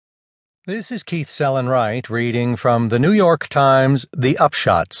This is Keith Sellen-Wright reading from the New York Times The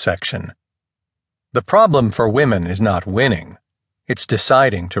Upshot section. The problem for women is not winning, it's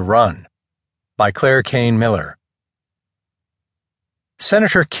deciding to run. By Claire Cain Miller.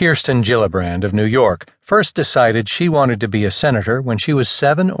 Senator Kirsten Gillibrand of New York first decided she wanted to be a senator when she was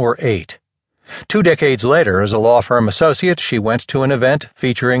 7 or 8. 2 decades later, as a law firm associate, she went to an event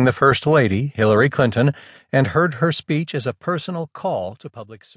featuring the First Lady, Hillary Clinton, and heard her speech as a personal call to public service.